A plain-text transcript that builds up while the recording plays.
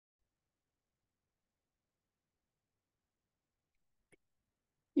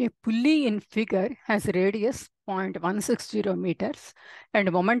A pulley in figure has radius 0.160 meters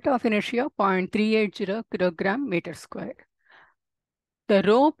and moment of inertia 0.380 kilogram meter square. The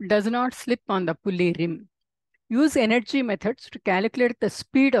rope does not slip on the pulley rim. Use energy methods to calculate the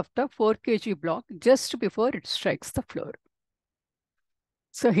speed of the 4 kg block just before it strikes the floor.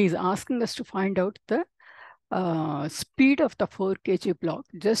 So he's asking us to find out the speed of the 4 kg block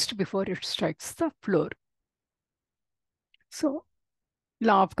just before it strikes the floor. So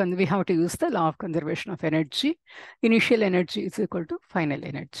we have to use the law of conservation of energy. Initial energy is equal to final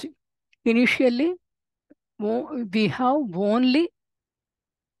energy. Initially, we have only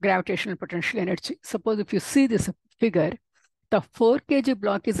gravitational potential energy. Suppose if you see this figure, the 4 kg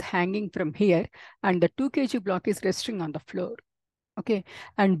block is hanging from here and the 2 kg block is resting on the floor. Okay,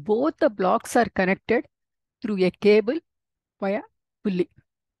 and both the blocks are connected through a cable via pulley.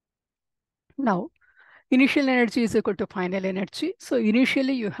 Now, initial energy is equal to final energy. So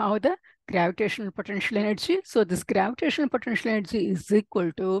initially you have the gravitational potential energy. So this gravitational potential energy is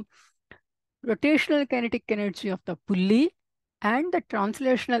equal to rotational kinetic energy of the pulley and the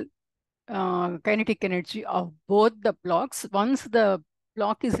translational kinetic energy of both the blocks. Once the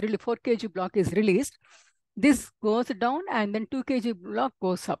block is really 4 kg block is released, this goes down and then 2 kg block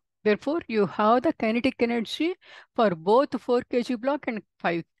goes up. Therefore, you have the kinetic energy for both 4 kg block and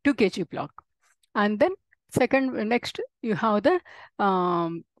 2 kg block. And then next, you have the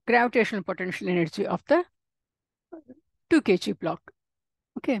gravitational potential energy of the 2 kg block.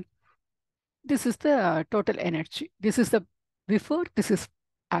 Okay. This is the total energy. This is the before, this is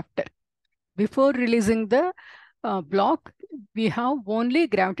after. Before releasing the block, we have only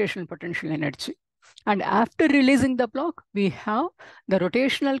gravitational potential energy. And after releasing the block, we have the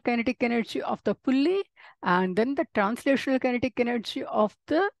rotational kinetic energy of the pulley and then the translational kinetic energy of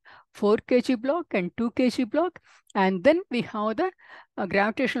the 4 kg block and 2 kg block. And then we have the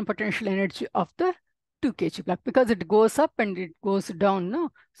gravitational potential energy of the 2 kg block because it goes up and it goes down.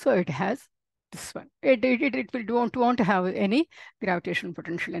 No? So it has this one. It won't have any gravitational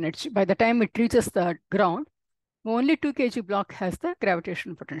potential energy. By the time it reaches the ground, only 2 kg block has the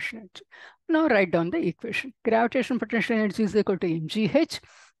gravitational potential energy. Now write down the equation. Gravitational potential energy is equal to mgh,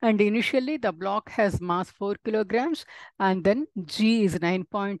 and initially the block has mass 4 kilograms, and then g is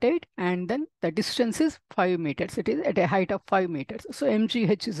 9.8, and then the distance is 5 meters. It is at a height of 5 meters. So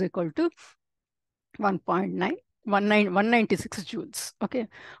mgh is equal to 196 joules. Okay,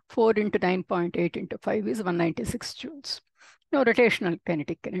 4 into 9.8 into 5 is 196 joules. Now, rotational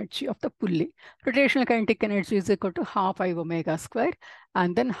kinetic energy of the pulley. Rotational kinetic energy is equal to half I omega square,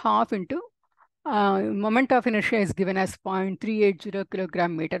 and then half into moment of inertia is given as 0.380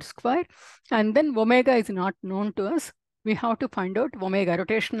 kilogram meter square, and then omega is not known to us. We have to find out omega,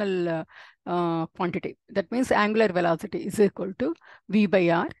 rotational quantity. That means angular velocity is equal to V by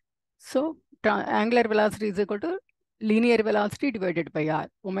R. So angular velocity is equal to linear velocity divided by R.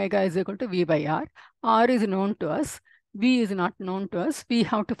 Omega is equal to V by R. R is known to us. V is not known to us. We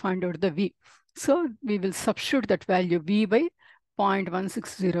have to find out the V. So we will substitute that value V by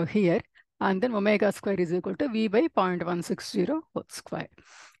 0.160 here. And then omega square is equal to V by 0.160 whole square.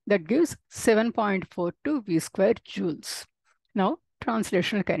 That gives 7.42 V square joules. Now,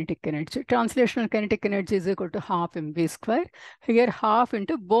 translational kinetic energy. Translational kinetic energy is equal to half mv square. Here, half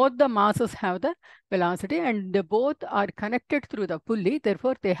into both the masses have the velocity and they both are connected through the pulley.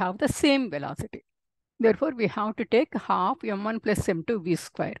 Therefore, they have the same velocity. Therefore, we have to take half m1 plus m2 v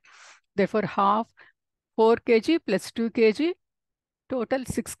square. Therefore, half 4 kg plus 2 kg, total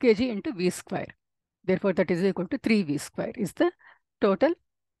 6 kg into v square. Therefore, that is equal to 3 v square is the total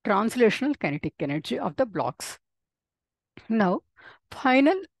translational kinetic energy of the blocks. Now,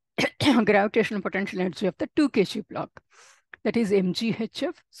 final gravitational potential energy of the 2 kg block. That is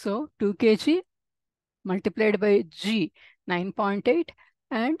mghf. So, 2 kg multiplied by g, 9.8,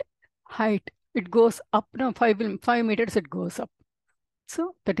 and height. It goes up now, 5 meters it goes up.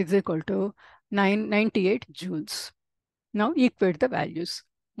 So that is equal to 998 joules. Now equate the values.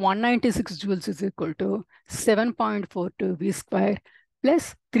 196 joules is equal to 7.42 V square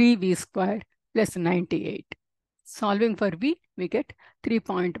plus 3 V square plus 98. Solving for V, we get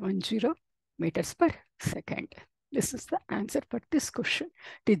 3.10 meters per second. This is the answer for this question.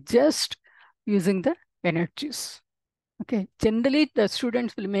 It is just using the energies. Okay, generally the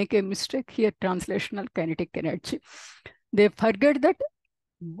students will make a mistake here, translational kinetic energy. They forget that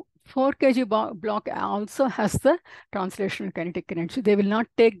 4 kg block also has the translational kinetic energy. They will not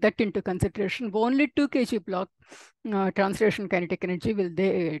take that into consideration. Only 2 kg block translation kinetic energy will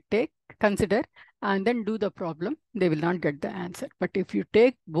they consider and then do the problem. They will not get the answer. But if you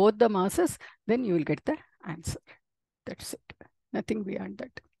take both the masses, then you will get the answer. That's it. Nothing beyond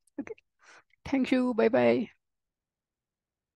that. Thank you. Bye-bye.